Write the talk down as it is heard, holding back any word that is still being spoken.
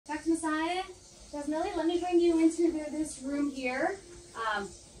Jasmine, let me bring you into this room here.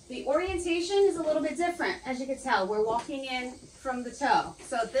 The orientation is a little bit different, as you can tell. We're walking in from the toe.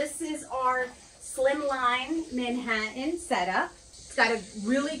 So this is our slimline Manhattan setup. It's got a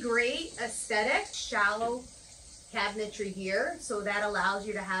really great aesthetic, shallow cabinetry here. So that allows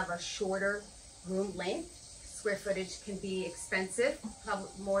you to have a shorter room length. Square footage can be expensive, probably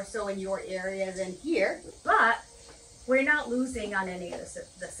more so in your area than here, but we're not losing on any of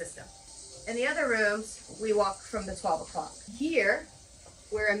the system. In the other rooms, we walk from the 12 o'clock. Here,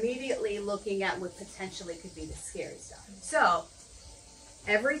 we're immediately looking at what potentially could be the scary stuff. So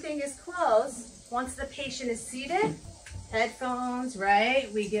everything is closed. Once the patient is seated, headphones,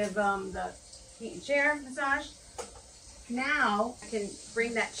 right? We give them the heat and chair massage. Now I can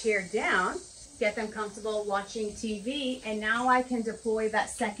bring that chair down, get them comfortable watching TV, and now I can deploy that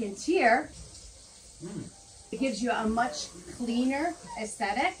second tier. It gives you a much cleaner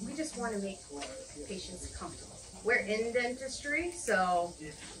aesthetic. We just want to make patients comfortable. We're in dentistry, so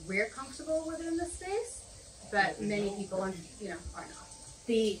we're comfortable within the space, but many people, are not.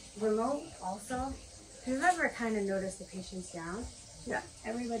 The remote also, if you've ever kind of noticed the patient's down,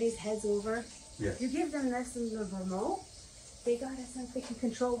 everybody's head's over. Yeah. You give them this in the remote, they got a sense they can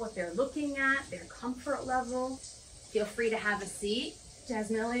control what they're looking at, their comfort level. Feel free to have a seat,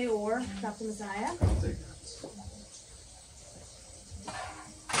 Jasmine or Dr. Messiah. I'll take that.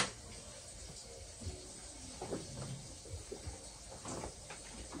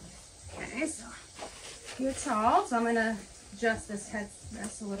 Okay, so you're tall, so I'm going to adjust this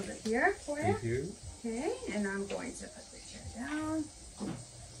headrest a little bit here for you. Thank you. Okay, and I'm going to put the chair down.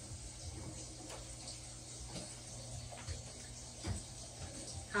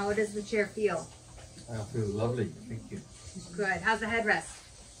 How does the chair feel? I feel lovely. Thank you. Good. How's the headrest?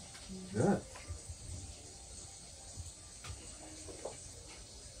 Good.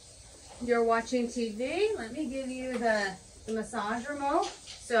 You're watching TV. Let me give you the massage remote.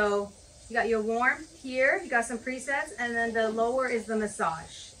 So you got your warm here, you got some presets, and then the lower is the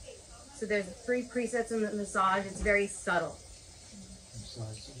massage. So there's 3 presets in the massage. It's very subtle.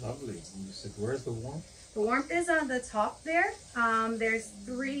 Massage is lovely. And you said, where's the warmth? The warmth is on the top there. There's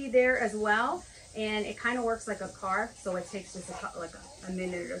 3 there as well. And it kind of works like a car. So it takes just a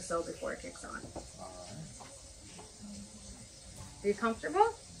minute or so before it kicks on. All right. Are you comfortable?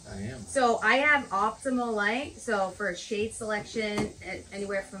 I am. So I have optimal light. So for shade selection,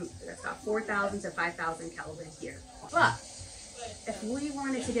 anywhere from about 4,000 to 5,000 Kelvin here. But if we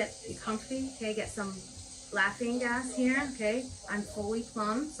wanted to get comfy, okay, get some laughing gas here, okay, I'm fully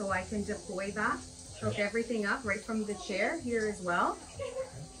plumbed, so I can deploy that, hook everything up right from the chair here as well.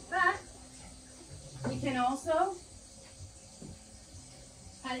 But we can also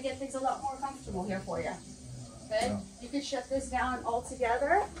kind of get things a lot more comfortable here for you. Okay, Yeah. You could shut this down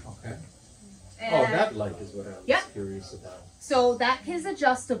altogether. Okay. And Oh, that light is what I was curious about. so that is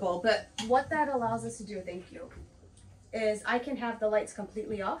adjustable, but what that allows us to do, thank you, is I can have the lights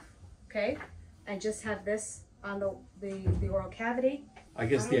completely off, okay, and just have this on the oral cavity. I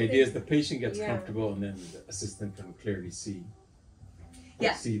guess the idea is the patient gets comfortable and then the assistant can clearly see.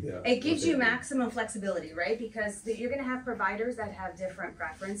 Yeah, it gives you doing. maximum flexibility, right? Because you're going to have providers that have different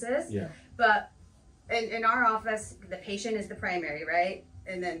preferences. Yeah. But in our office, the patient is the primary, right?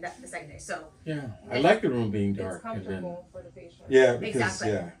 And then the secondary. So yeah, I like the room being dark. It's comfortable for the patient. Yeah, because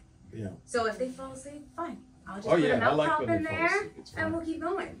Exactly. yeah. So if they fall asleep, fine. I'll just Oh, put yeah, a mouth I like pop when in they fall there, asleep. It's fine. and we'll keep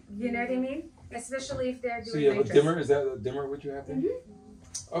going. You know what I mean? Especially if they're doing So you have a nitrous. dimmer? Is that a dimmer what you have there?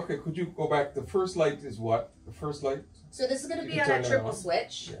 Okay, could you go back? The first light is what? The first light? So this is going to You be can on turn a that triple on.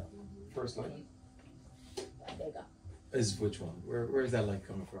 switch. Yeah. First light There you go. is which one? Where is that light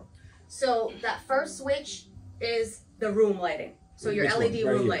coming from? So that first switch is the room lighting. So your Which LED one? Right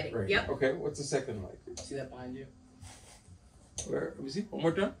room here, lighting. right Yep. here. Okay, what's the second light? See that behind you? Where? Let me see. One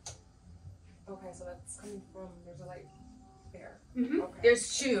more time. Okay, so that's coming from, there's a light there. Mm-hmm. Okay.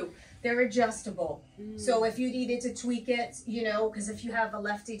 There's 2. They're adjustable. So if you needed to tweak it, because if you have a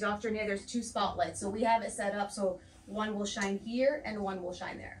lefty doctor in here, there's 2 spotlights. So we have it set up so one will shine here and one will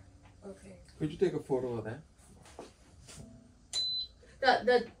shine there. Okay. Could you take a photo of that?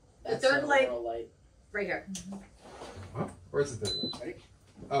 The That's third an light Aurora light. right here. Huh? Where's the third light? Ready?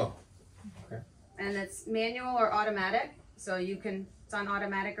 Oh. And it's manual or automatic. So it's on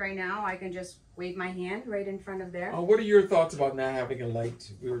automatic right now. I can just wave my hand right in front of there. What are your thoughts about not having a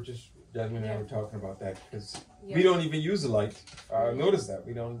light? We were just, Jasmine and I were talking about that because we don't even use a light. Notice that.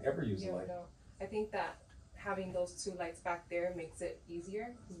 We don't ever use a Yeah, light. no. I think that having those 2 lights back there makes it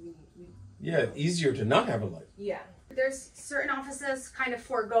easier. Yeah, easier to not have a light. Yeah. There's certain offices kind of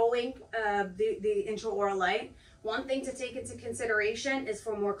foregoing the intraoral light. One thing to take into consideration is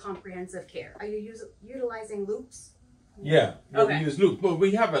for more comprehensive care. Are you utilizing loops? Yeah, Okay. we use loop. Well,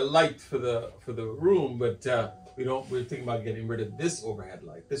 we have a light for the room, but we're thinking about getting rid of this overhead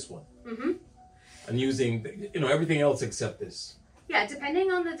light, this one, and using everything else except this. Yeah,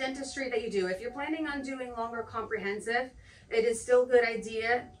 depending on the dentistry that you do. If you're planning on doing longer comprehensive, it is still a good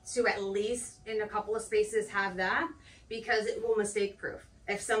idea to at least in a couple of spaces have that, because it will mistake proof.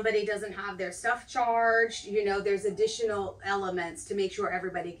 If somebody doesn't have their stuff charged, there's additional elements to make sure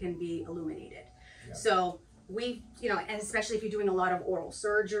everybody can be illuminated. Yeah. So and especially if you're doing a lot of oral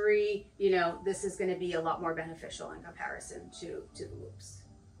surgery, this is going to be a lot more beneficial in comparison to the loops.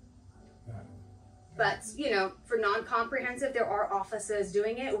 But, for non-comprehensive, there are offices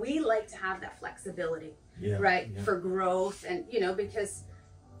doing it. We like to have that flexibility, for growth. And, because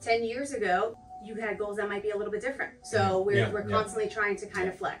 10 years ago, you had goals that might be a little bit different. So we're constantly trying to kind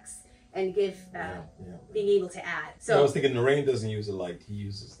of flex and give, being able to add. So I was thinking Lorraine doesn't use a light. He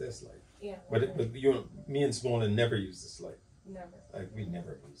uses this light. Yeah. But me and Simona never use this light. Never. Like, we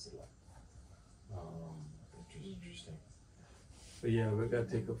never use the light. Interesting. But yeah, we gotta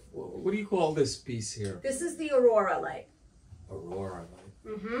take what do you call this piece here? This is the Aurora light. Aurora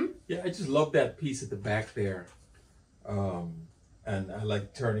light. Yeah, I just love that piece at the back there. And I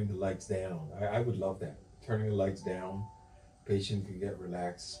like turning the lights down. I would love that. Turning the lights down, patient can get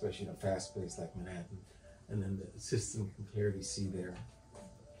relaxed, especially in a fast place like Manhattan. And then the system can clearly see there.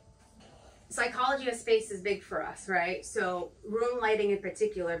 Psychology of space is big for us, right? So room lighting in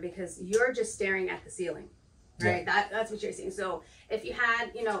particular, because you're just staring at the ceiling, right? Yeah. That's what you're seeing. So if you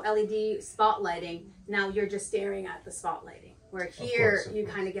had, LED spotlighting, now you're just staring at the spotlighting. Where here, you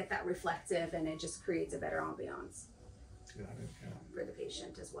kind of get that reflective, and it just creates a better ambiance for the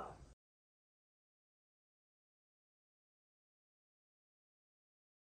patient as well.